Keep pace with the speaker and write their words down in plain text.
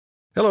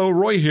Hello,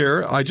 Roy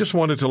here. I just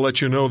wanted to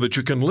let you know that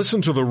you can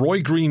listen to The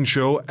Roy Green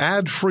Show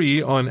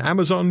ad-free on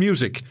Amazon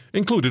Music,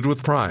 included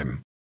with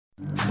Prime.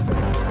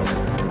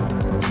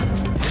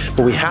 But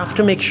we have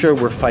to make sure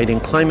we're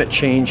fighting climate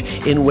change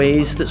in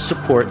ways that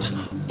supports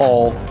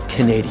all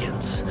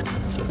Canadians.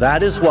 So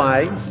that is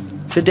why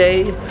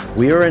today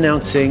we are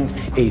announcing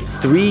a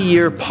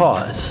 3-year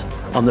pause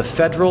on the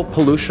federal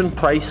pollution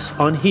price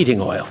on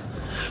heating oil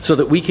so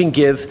that we can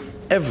give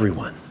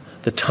everyone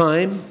the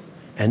time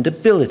and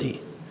ability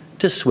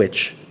to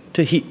switch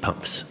to heat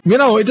pumps. You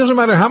know, it doesn't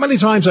matter how many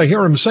times I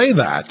hear him say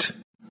that.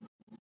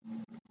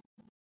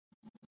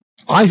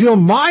 I feel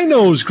my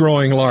nose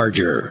growing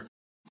larger.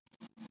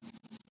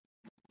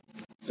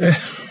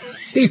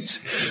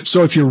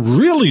 So if you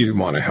really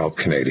want to help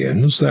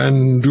Canadians,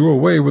 then do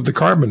away with the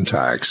carbon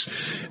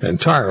tax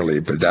entirely.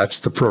 But that's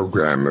the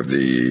program of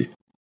the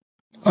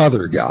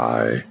other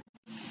guy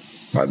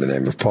by the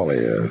name of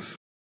Polyev.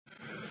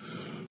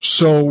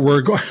 So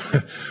we're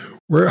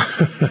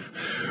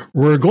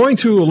going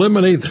to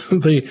eliminate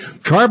the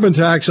carbon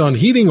tax on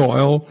heating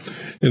oil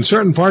in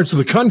certain parts of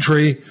the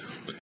country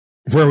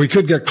where we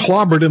could get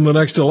clobbered in the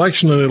next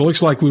election, and it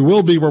looks like we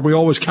will be, where we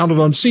always counted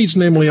on seats,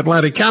 namely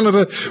Atlantic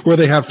Canada, where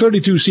they have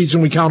 32 seats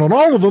and we count on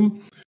all of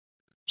them.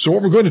 So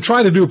what we're going to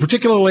try to do,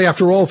 particularly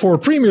after all 4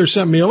 premiers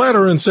sent me a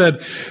letter and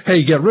said,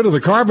 hey, get rid of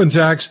the carbon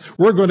tax,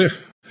 we're going to...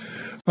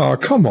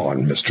 come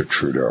on, Mr.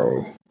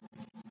 Trudeau.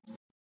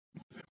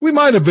 We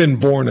might have been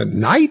born at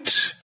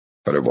night,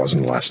 but it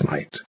wasn't last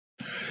night.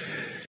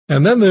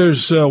 And then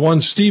there's one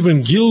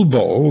Stephen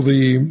Guilbeault,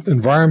 the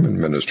Environment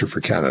Minister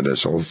for Canada.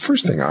 So the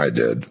first thing I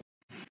did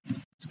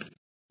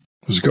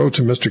was go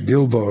to Mr.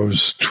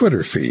 Guilbeault's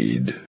Twitter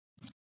feed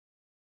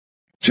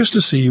just to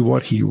see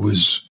what he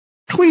was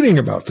tweeting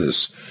about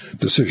this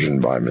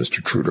decision by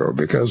Mr. Trudeau,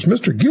 because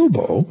Mr.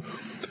 Guilbeault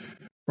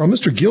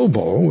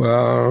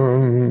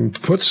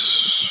puts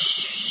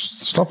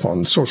stuff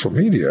on social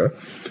media,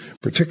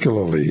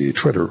 particularly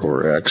Twitter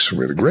or X,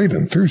 with great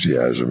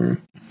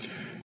enthusiasm.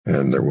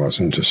 And there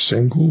wasn't a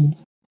single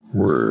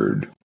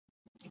word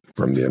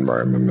from the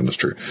Environment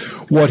Minister.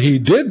 What he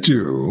did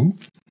do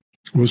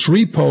was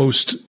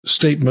repost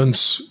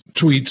statements,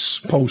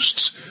 tweets,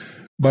 posts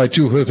by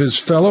 2 of his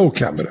fellow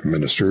cabinet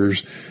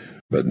ministers,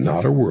 but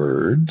not a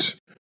word,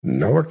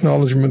 no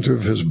acknowledgement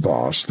of his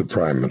boss, the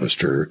Prime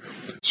Minister.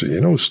 So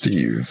you know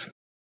Steve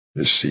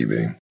is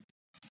seething.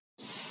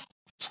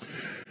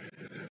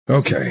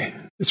 Okay,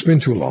 it's been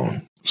too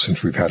long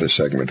since we've had a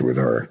segment with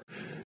our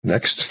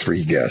next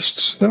 3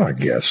 guests. They're not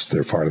guests,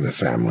 they're part of the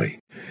family.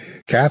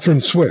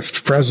 Catherine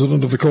Swift,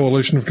 President of the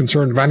Coalition of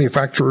Concerned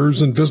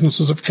Manufacturers and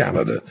Businesses of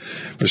Canada.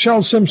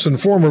 Michelle Simpson,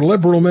 former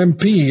Liberal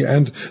MP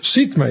and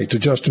seatmate to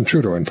Justin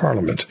Trudeau in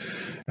Parliament.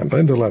 And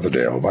Linda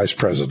Leatherdale, Vice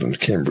President,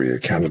 Cambria,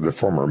 Canada,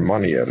 former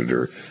money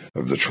editor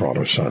of the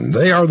Toronto Sun.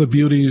 They are the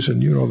beauties,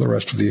 and you know the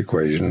rest of the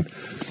equation.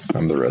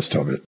 I'm the rest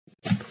of it.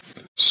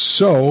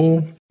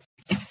 So,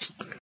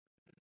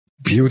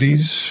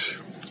 beauties...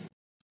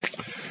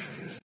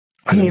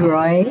 Hey,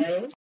 Roy.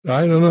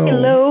 I don't know.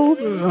 Hello.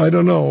 I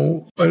don't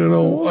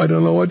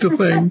know what to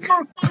think.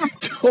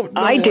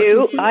 I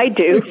do.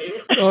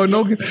 Oh,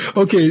 no.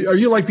 Okay. Are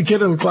you like the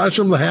kid in the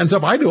classroom, the hands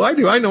up? I know. Right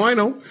the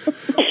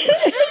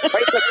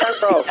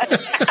front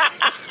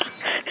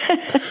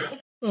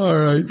row. All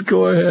right.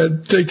 Go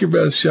ahead. Take your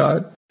best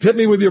shot. Hit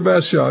me with your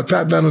best shot.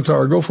 Pat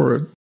Benatar, go for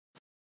it.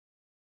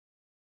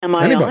 Am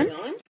I Anybody?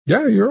 on?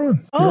 Yeah, you're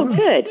on. Oh, you're on.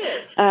 good.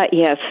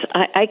 Yes,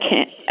 I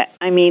can't.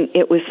 I mean,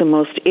 it was the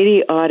most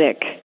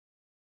idiotic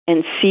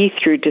and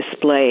see-through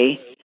display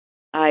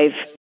I've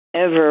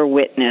ever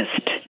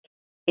witnessed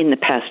in the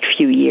past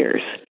few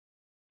years.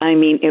 I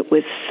mean, it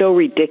was so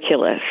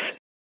ridiculous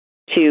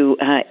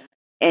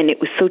and it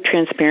was so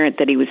transparent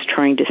that he was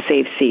trying to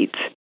save seats.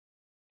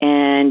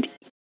 And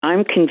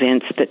I'm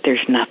convinced that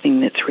there's nothing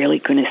that's really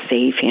going to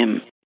save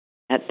him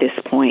at this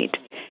point,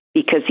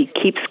 because he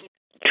keeps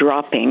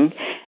dropping.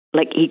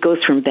 Like, he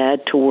goes from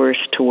bad to worse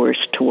to worse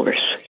to worse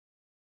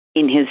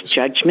in his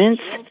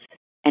judgments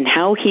and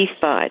how he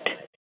thought.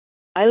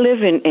 I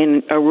live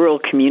in a rural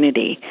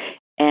community,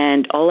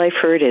 and all I've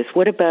heard is,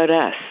 what about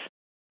us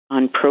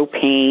on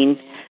propane,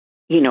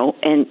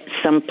 and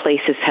some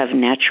places have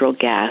natural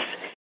gas,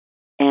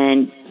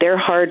 and they're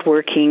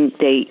hardworking,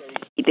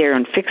 they're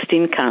on fixed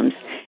incomes.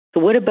 So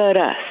what about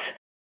us?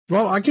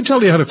 Well, I can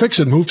tell you how to fix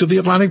it. Move to the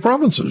Atlantic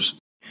provinces.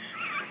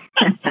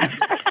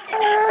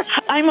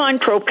 I'm on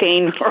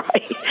propane,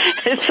 right?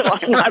 So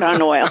I'm not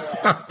on oil.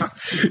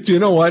 Do you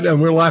know what?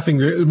 And we're laughing.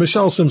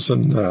 Michelle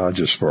Simpson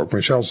just spoke.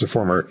 Michelle's the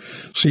former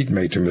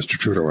seatmate to Mr.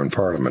 Trudeau in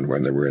Parliament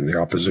when they were in the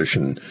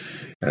opposition.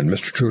 And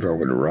Mr. Trudeau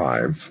would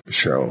arrive,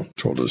 Michelle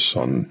told us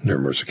on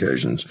numerous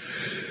occasions.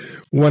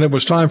 When it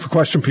was time for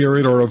question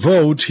period or a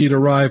vote, he'd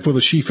arrive with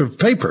a sheaf of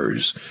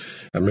papers.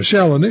 And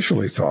Michelle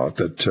initially thought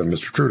that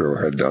Mr. Trudeau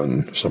had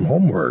done some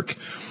homework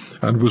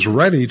and was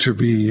ready to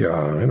be,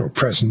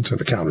 present and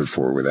accounted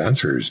for with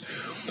answers.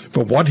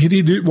 But what did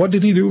he do? What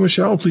did he do,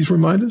 Michelle? Please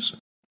remind us.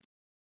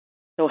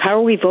 So how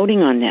are we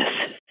voting on this?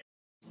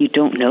 You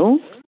don't know?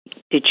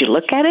 Did you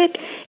look at it?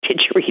 Did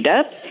you read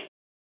up?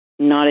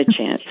 Not a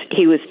chance.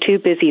 He was too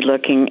busy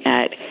looking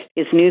at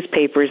his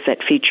newspapers that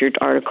featured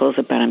articles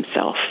about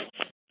himself.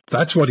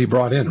 That's what he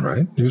brought in,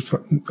 right?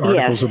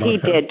 Articles about he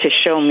him. did, to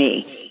show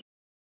me.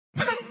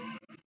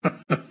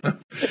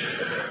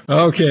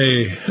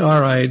 Okay. All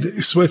right.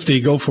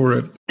 Swifty, go for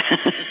it.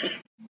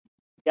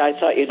 Yeah, I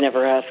thought you'd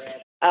never ask.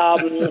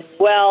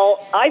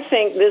 Well, I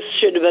think this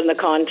should have been the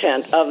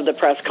content of the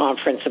press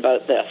conference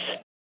about this.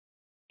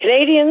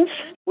 Canadians,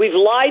 we've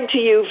lied to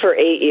you for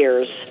 8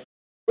 years.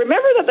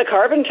 Remember that the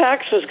carbon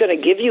tax was going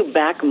to give you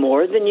back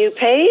more than you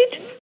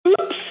paid?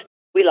 Oops,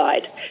 we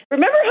lied.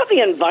 Remember how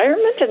the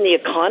environment and the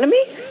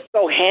economy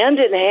go hand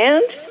in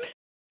hand?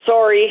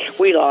 Sorry,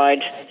 we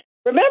lied.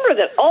 Remember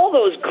that all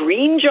those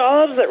green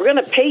jobs that were going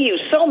to pay you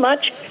so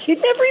much, you'd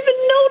never even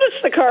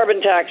notice the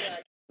carbon tax?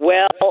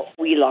 Well,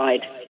 we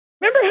lied.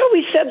 Remember how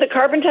we said the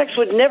carbon tax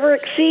would never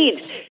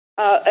exceed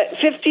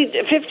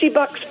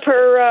 $50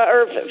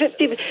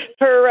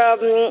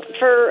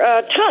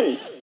 per ton?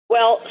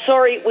 Well,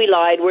 sorry, we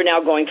lied. We're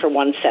now going for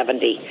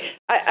 170.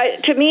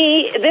 To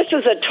me, this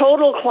is a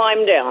total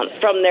climb down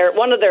from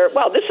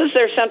this is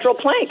their central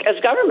plank as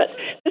government.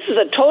 This is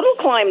a total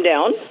climb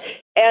down,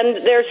 and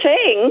they're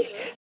saying,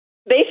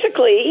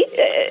 basically,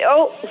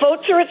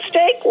 votes are at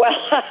stake. Well,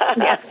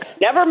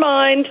 never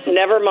mind.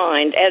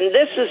 And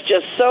this is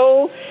just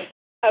so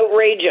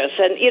outrageous.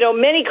 And,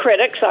 many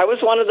critics, I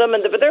was one of them,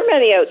 but there are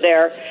many out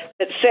there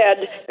that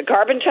said the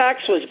carbon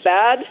tax was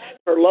bad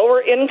for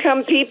lower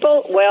income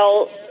people.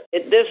 Well,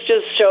 this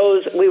just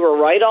shows we were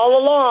right all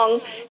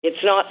along.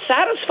 It's not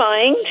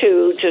satisfying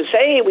to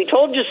say we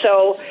told you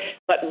so,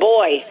 but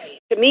boy,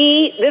 to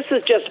me, this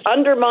has just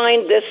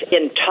undermined this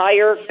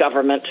entire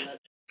government.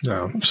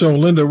 Yeah. So,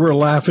 Linda, we're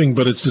laughing,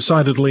 but it's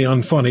decidedly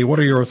unfunny. What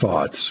are your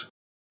thoughts?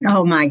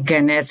 Oh, my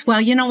goodness.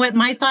 Well, you know what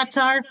my thoughts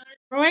are,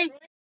 Roy?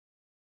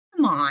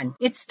 Come on.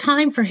 It's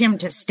time for him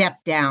to step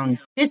down.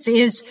 This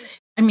is,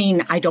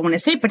 I don't want to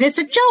say it, but it's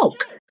a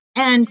joke.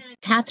 And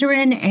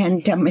Catherine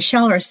and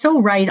Michelle are so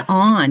right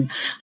on.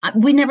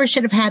 We never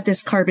should have had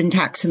this carbon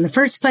tax in the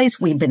first place.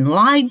 We've been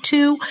lied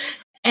to.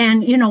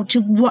 And,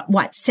 to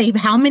what, save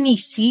how many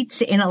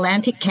seats in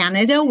Atlantic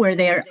Canada where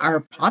they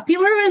are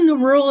popular in the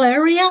rural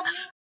area?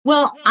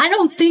 Well, I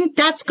don't think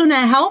that's going to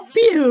help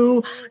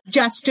you,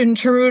 Justin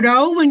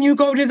Trudeau, when you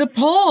go to the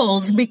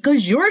polls,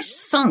 because you're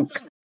sunk.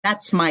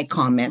 That's my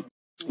comment.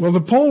 Well,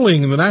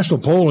 the national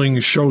polling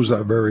shows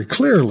that very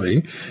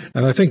clearly.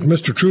 And I think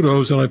Mr.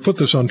 Trudeau's, and I put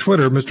this on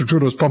Twitter, Mr.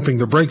 Trudeau's pumping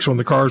the brakes when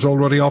the car's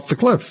already off the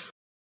cliff.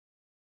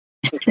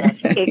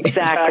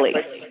 Exactly.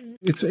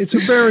 It's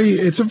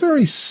a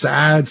very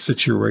sad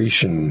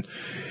situation.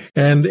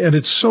 And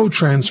it's so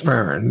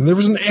transparent. There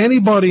wasn't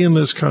anybody in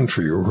this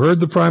country who heard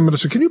the Prime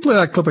Minister. Can you play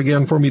that clip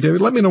again for me, David?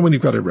 Let me know when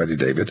you've got it ready,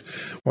 David.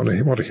 Want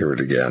to hear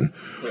it again.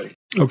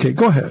 Okay,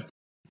 go ahead.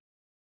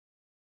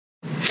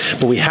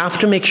 But we have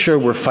to make sure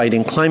we're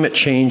fighting climate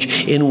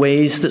change in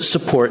ways that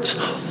supports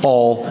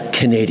all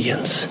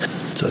Canadians.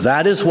 So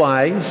that is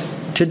why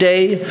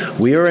today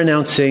we are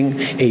announcing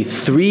a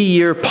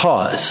 3-year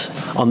pause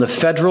on the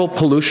federal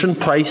pollution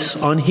price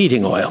on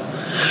heating oil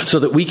so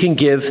that we can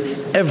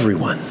give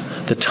everyone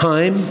the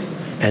time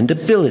and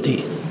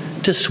ability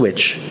to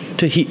switch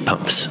to heat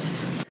pumps.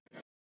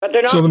 But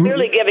they're not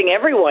really giving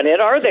everyone it,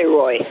 are they,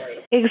 Roy?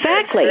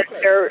 Exactly.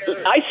 They're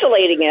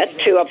isolating it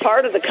to a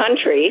part of the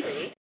country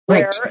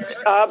where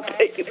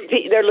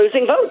they're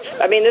losing votes.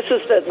 This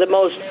is the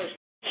most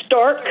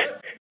stark,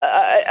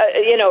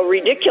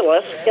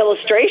 ridiculous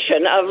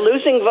illustration of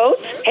losing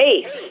votes.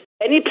 Hey,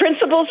 any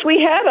principles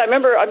we had? I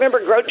remember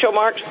Groucho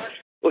Marx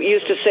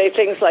used to say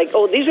things like,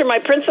 "Oh, these are my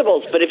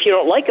principles, but if you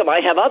don't like them,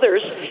 I have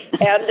others."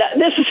 And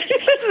this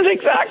is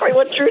exactly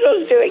what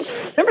Trudeau's doing.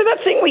 Remember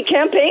that thing we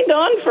campaigned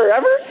on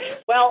forever?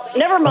 Well,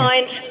 never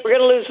mind. We're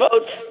going to lose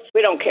votes.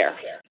 We don't care.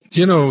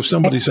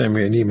 Somebody sent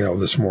me an email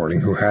this morning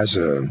who has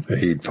a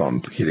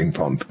heating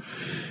pump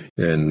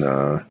in,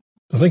 I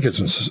think it's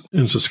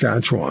in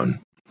Saskatchewan.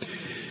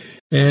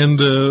 And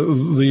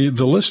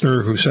the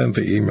listener who sent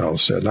the email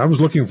said, and I was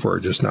looking for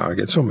it just now. I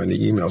get so many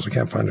emails, I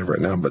can't find it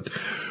right now, but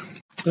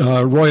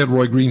Roy at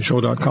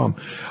roygreenshow.com.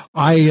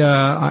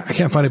 I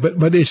can't find it,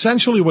 but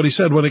essentially what he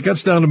said, when it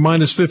gets down to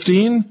minus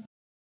 15,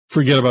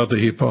 forget about the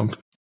heat pump.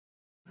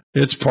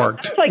 It's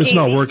parked. It's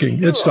not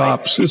working. It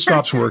stops. It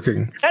stops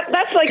working.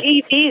 That's like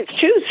EVs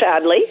too,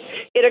 sadly.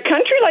 In a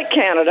country like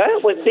Canada,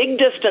 with big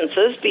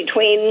distances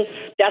between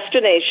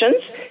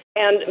destinations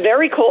and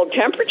very cold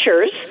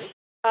temperatures,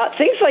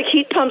 things like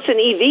heat pumps and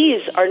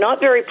EVs are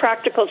not very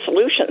practical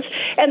solutions.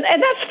 And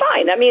that's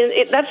fine.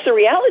 That's the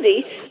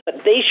reality,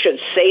 but they should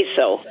say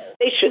so.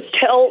 They should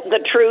tell the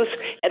truth,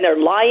 and they're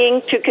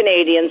lying to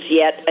Canadians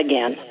yet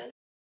again.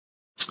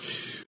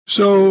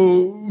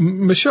 So,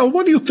 Michelle,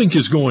 what do you think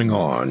is going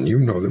on? I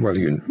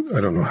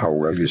don't know how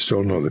well you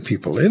still know the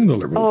people in the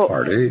Liberal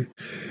Party,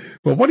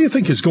 Well, what do you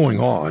think is going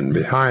on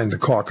behind the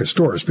caucus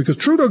doors? Because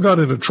Trudeau got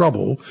into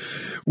trouble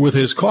with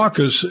his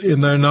caucus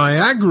in their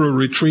Niagara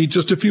retreat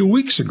just a few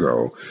weeks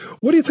ago.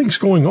 What do you think is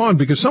going on?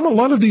 Because a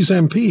lot of these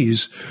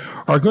MPs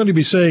are going to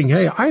be saying,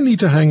 hey, I need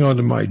to hang on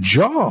to my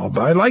job.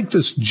 I like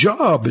this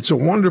job. It's a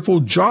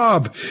wonderful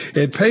job.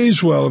 It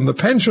pays well, and the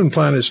pension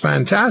plan is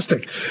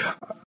fantastic.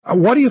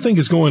 What do you think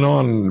is going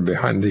on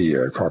behind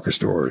the caucus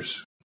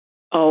doors?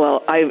 Oh,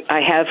 well,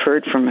 I have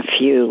heard from a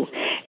few,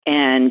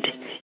 and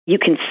you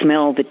can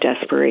smell the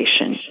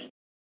desperation.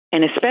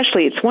 And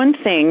especially, it's one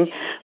thing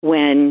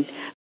when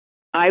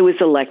I was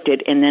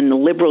elected and then the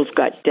Liberals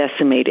got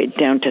decimated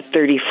down to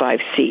 35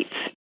 seats.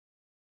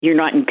 You're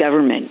not in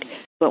government.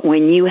 But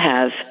when you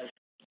have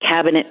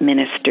cabinet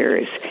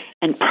ministers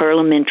and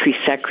parliamentary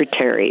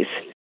secretaries,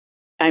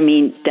 I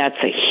mean,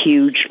 that's a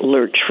huge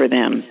lurch for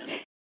them.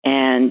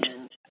 And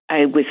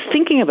I was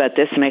thinking about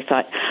this and I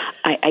thought,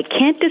 I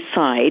can't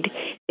decide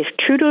if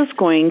Trudeau's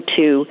going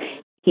to,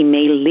 he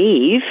may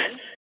leave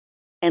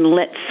and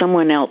let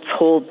someone else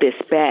hold this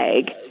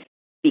bag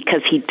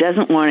because he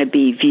doesn't want to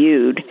be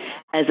viewed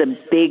as a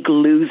big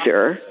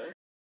loser,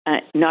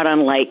 not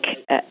unlike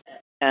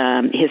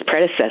his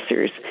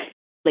predecessors.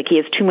 Like he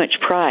has too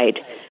much pride.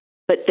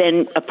 But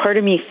then a part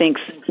of me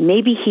thinks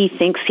maybe he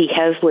thinks he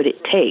has what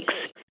it takes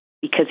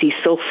because he's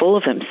so full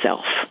of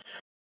himself.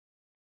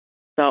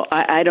 So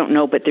I don't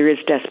know, but there is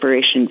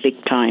desperation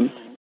big time.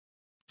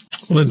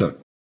 Linda.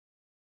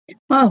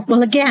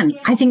 Well, again,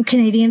 I think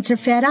Canadians are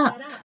fed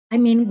up. I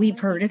mean, we've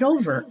heard it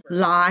over.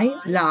 Lie,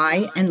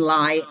 lie, and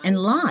lie, and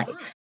lie.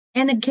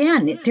 And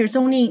again, there's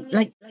only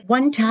like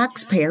one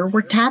taxpayer.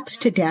 We're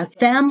taxed to death.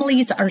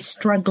 Families are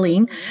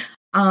struggling.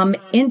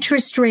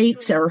 Interest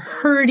rates are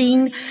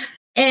hurting.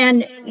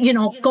 And,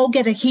 go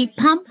get a heat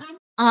pump.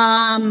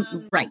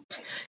 Right.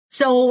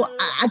 So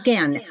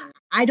again,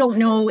 I don't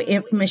know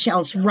if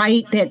Michelle's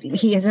right that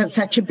he has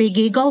such a big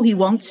ego. He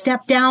won't step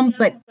down.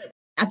 But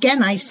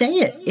again, I say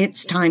it.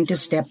 It's time to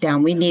step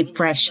down. We need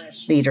fresh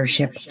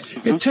leadership.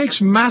 It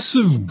takes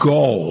massive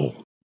gall,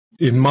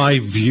 in my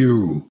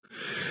view,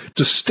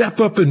 to step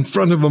up in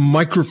front of a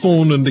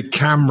microphone and the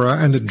camera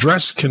and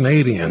address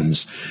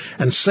Canadians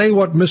and say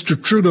what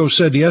Mr. Trudeau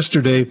said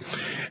yesterday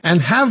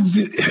and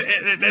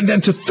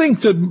and to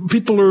think that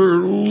people are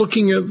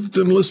looking at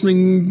and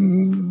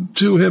listening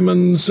to him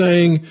and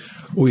saying,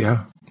 oh,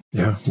 yeah,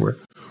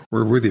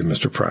 we're with you,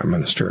 Mr. Prime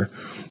Minister.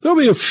 There'll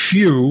be a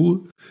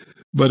few,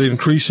 but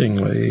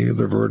increasingly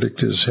the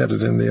verdict is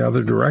headed in the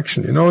other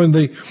direction. In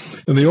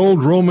the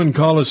old Roman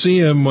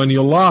Colosseum, when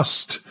you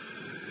lost,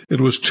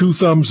 it was 2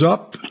 thumbs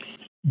up,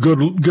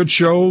 good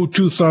show,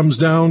 2 thumbs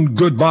down,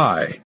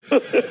 goodbye.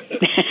 This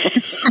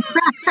is 2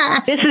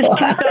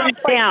 thumbs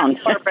down.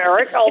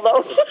 Barbaric,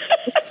 although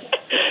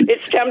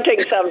it's tempting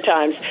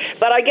sometimes.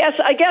 But I guess.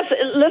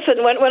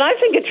 Listen, when I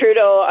think of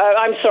Trudeau,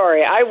 I'm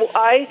sorry.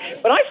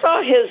 When I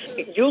saw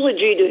his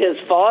eulogy to his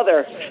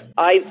father,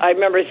 I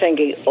remember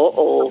thinking,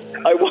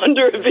 I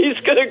wonder if he's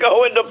going to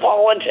go into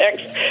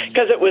politics,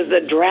 because it was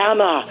the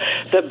drama,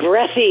 the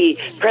breathy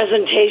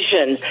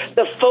presentation,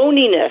 the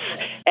phoniness,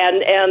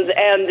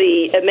 and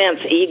the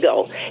immense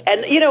ego.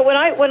 And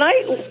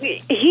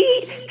he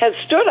has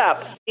stood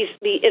up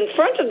in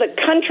front of the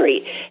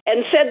country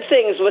and said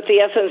things with the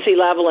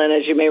SNC-Lavalin,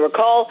 as you may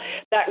recall,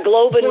 that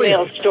Globe and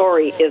Mail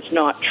story is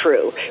not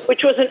true,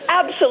 which was an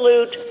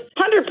absolute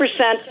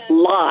 100%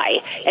 lie.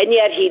 And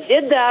yet he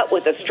did that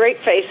with a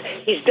straight face.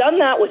 He's done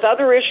that with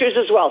other issues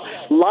as well.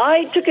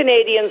 Lied to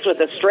Canadians with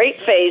a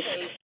straight face.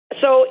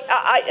 So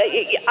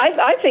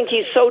I think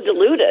he's so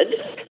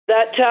deluded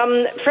that,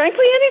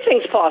 frankly,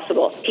 anything's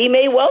possible. He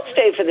may well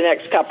stay for the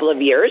next couple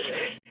of years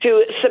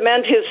to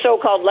cement his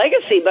so-called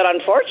legacy, but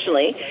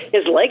unfortunately,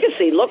 his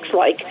legacy looks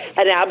like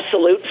an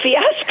absolute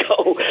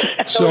fiasco.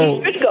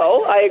 So he should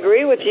go. I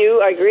agree with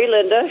you. I agree,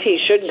 Linda. He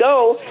should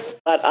go.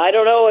 But I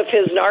don't know if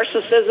his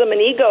narcissism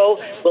and ego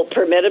will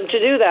permit him to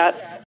do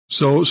that.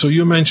 So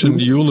you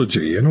mentioned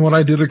eulogy. You know what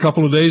I did a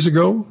couple of days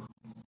ago?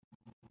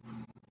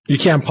 You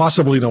can't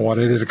possibly know what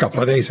I did a couple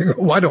of days ago.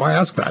 Why do I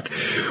ask that?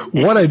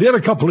 What I did a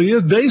couple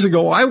of days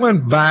ago, I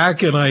went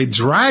back and I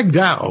dragged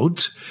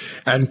out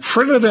and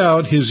printed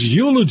out his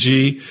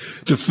eulogy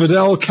to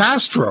Fidel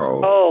Castro.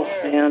 Oh,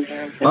 man.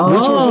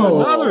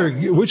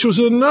 Which was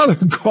another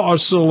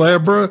cause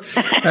célèbre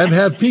and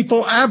had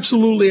people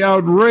absolutely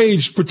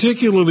outraged,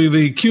 particularly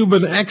the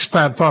Cuban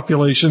expat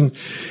population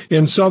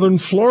in southern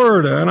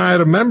Florida. And I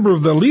had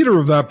the leader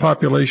of that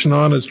population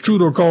on, as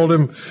Trudeau called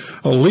him,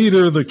 a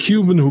leader, the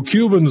Cuban who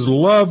Cubans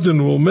loved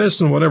and will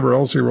miss, and whatever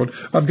else he wrote.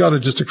 I've got it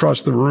just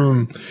across the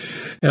room.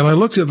 And I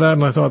looked at that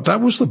and I thought that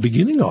was the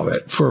beginning of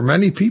it for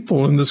many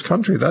people in this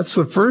country. That's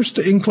the first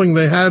inkling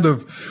they had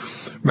of,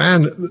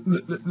 man,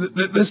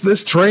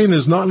 this train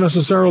is not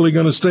necessarily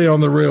going to stay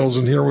on the rails,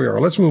 and here we are.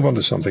 Let's move on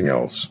to something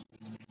else.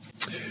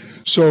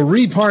 So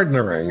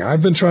repartnering,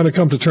 I've been trying to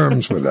come to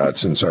terms with that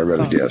since I read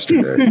it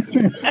yesterday.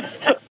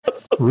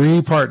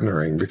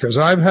 Repartnering, because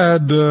I've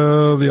had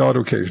the odd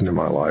occasion in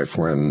my life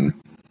when,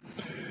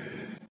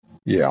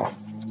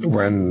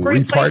 when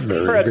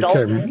Replacement for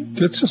became,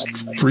 it's just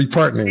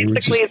repartnering.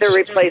 Basically, the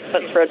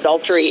replacement for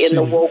adultery in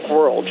the woke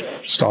world.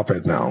 Stop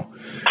it now.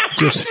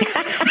 Just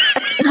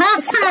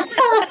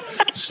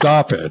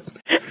stop it.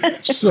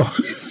 So,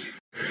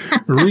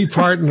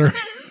 repartnering.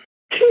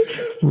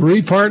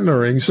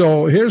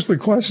 So here's the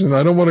question.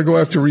 I don't want to go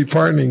after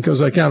repartnering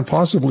because I can't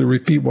possibly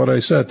repeat what I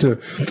said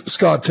to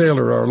Scott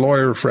Taylor,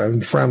 our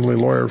friendly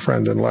lawyer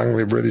friend in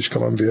Langley, British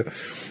Columbia.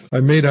 I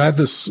had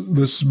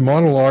this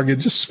monologue. It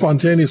just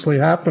spontaneously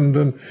happened,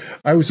 and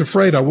I was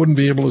afraid I wouldn't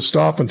be able to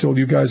stop until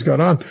you guys got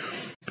on.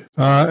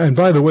 And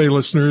by the way,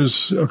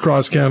 listeners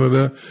across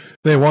Canada,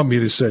 they want me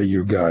to say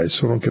you guys,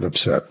 so don't get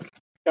upset.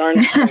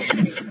 Darn.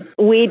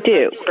 We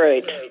do.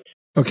 Great.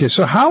 Okay,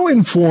 so how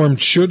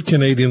informed should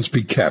Canadians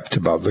be kept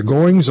about the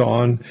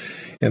goings-on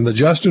in the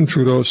Justin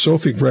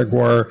Trudeau-Sophie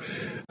Gregoire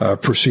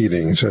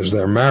proceedings as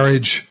their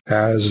marriage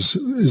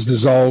is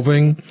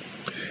dissolving?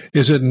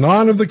 Is it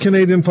none of the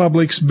Canadian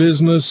public's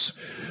business?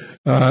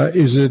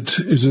 Is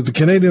it the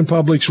Canadian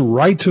public's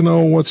right to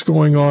know what's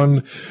going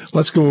on?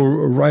 Let's go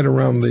right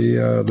around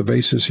the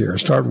bases here.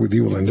 Start with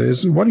you, Linda.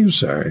 What do you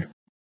say?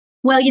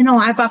 Well,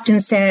 I've often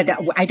said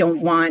I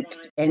don't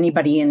want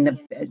anybody in the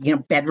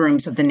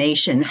bedrooms of the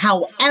nation.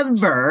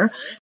 However,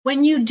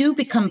 when you do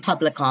become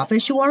public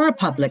office, you are a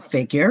public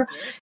figure.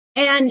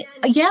 And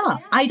yeah,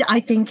 I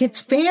think it's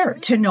fair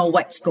to know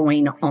what's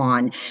going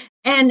on.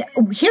 And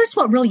here's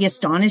what really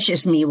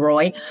astonishes me,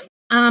 Roy.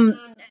 The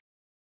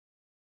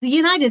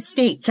United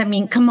States, I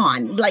mean, come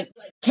on, like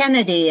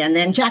Kennedy and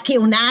then Jackie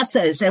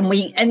Onassis, and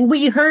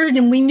we heard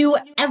and we knew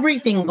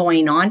everything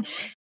going on.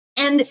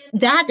 And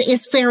that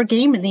is fair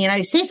game in the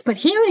United States. But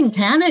here in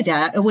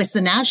Canada, it was the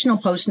National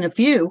Post and a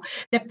few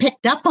that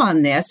picked up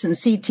on this and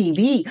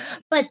CTV.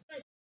 But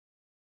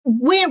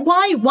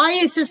why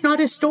is this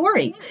not a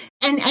story?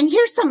 And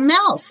here's something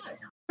else.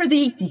 For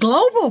the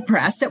global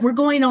press that we're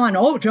going on,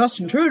 oh,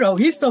 Justin Trudeau,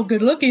 he's so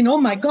good looking. Oh,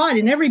 my God.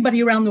 And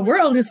everybody around the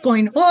world is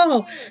going,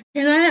 oh,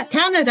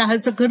 Canada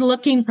has a good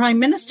looking prime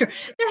minister.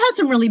 There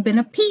hasn't really been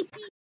a peep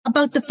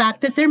about the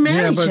fact that their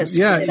marriage is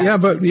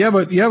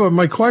but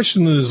my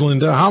question is,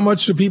 Linda, how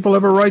much do people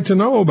have a right to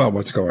know about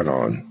what's going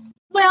on?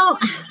 Well,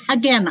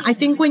 again, I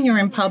think when you're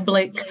in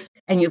public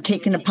and you've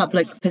taken a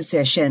public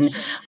position,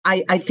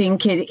 I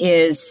think it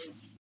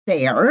is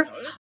fair.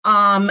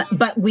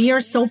 But we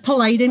are so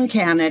polite in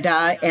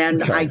Canada,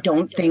 and I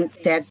don't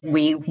think that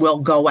we will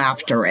go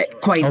after it,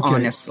 quite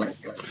honestly.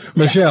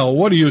 Michelle,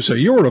 what do you say?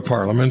 You're a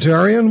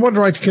parliamentarian. What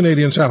right do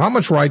Canadians have? How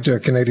much right do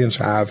Canadians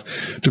have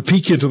to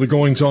peek into the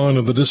goings-on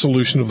of the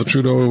dissolution of the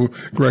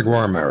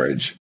Trudeau-Gregoire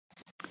marriage?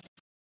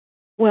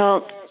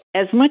 Well,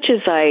 as much as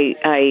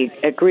I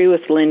agree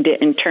with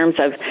Linda in terms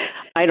of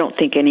I don't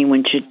think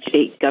anyone should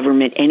be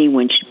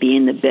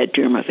in the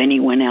bedroom of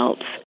anyone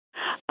else.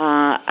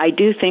 I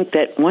do think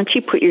that once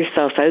you put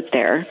yourself out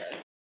there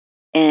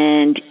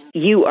and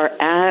you're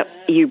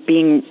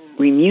being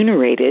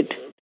remunerated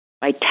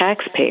by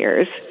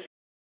taxpayers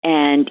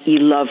and you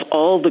love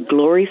all the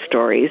glory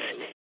stories,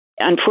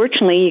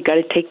 unfortunately, you got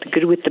to take the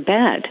good with the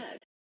bad.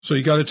 So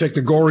you got to take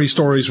the gory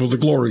stories with the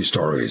glory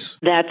stories.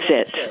 That's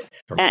it.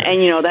 Okay.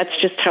 And that's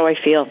just how I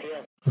feel.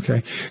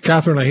 Okay.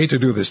 Catherine, I hate to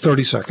do this.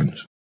 30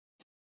 seconds.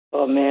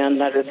 Oh, man,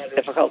 that is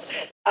difficult.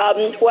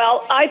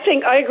 Well, I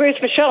agree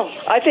with Michelle.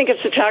 I think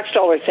it's a tax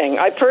dollar thing.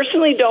 I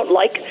personally don't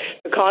like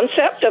the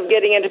concept of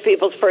getting into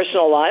people's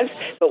personal lives,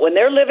 but when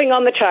they're living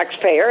on the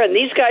taxpayer, and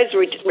these guys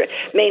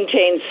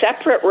maintain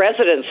separate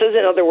residences,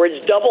 in other words,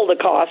 double the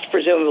cost,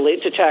 presumably,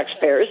 to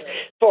taxpayers,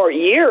 for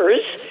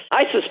years.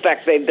 I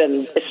suspect they've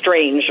been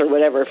estranged or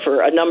whatever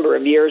for a number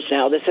of years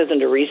now. This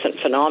isn't a recent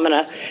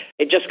phenomena.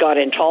 It just got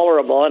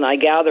intolerable, and I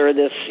gather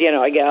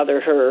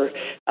her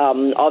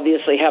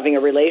obviously having a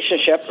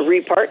relationship,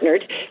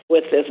 repartnered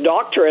with this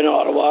doctor in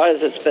Ottawa,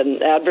 as it's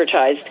been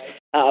advertised,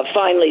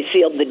 finally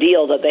sealed the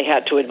deal that they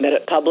had to admit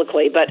it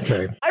publicly. But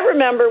I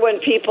remember when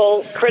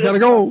people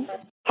criticized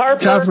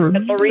Harper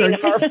and Lorraine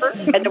Harper,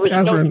 and there was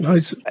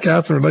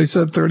Catherine, I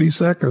said 30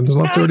 seconds,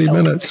 not 30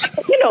 minutes.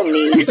 You know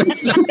me. I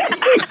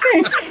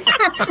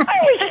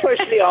always push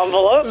the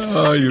envelope.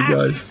 Oh, you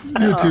guys,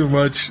 you're too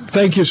much.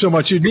 Thank you so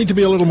much. You need to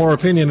be a little more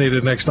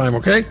opinionated next time,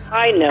 okay?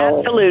 I know.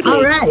 Absolutely.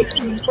 All right.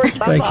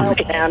 Thank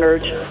you.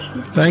 Standard.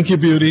 Thank you,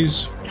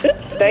 beauties.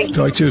 Thank you.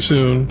 Talk to you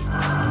soon.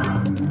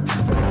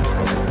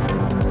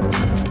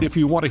 If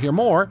you want to hear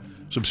more,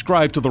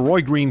 subscribe to The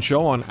Roy Green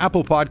Show on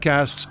Apple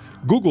Podcasts,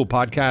 Google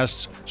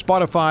Podcasts,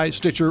 Spotify,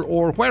 Stitcher,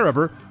 or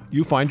wherever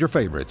you find your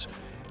favorites.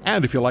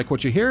 And if you like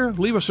what you hear,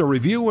 leave us a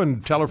review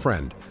and tell a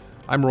friend.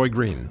 I'm Roy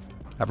Green.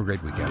 Have a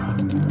great weekend.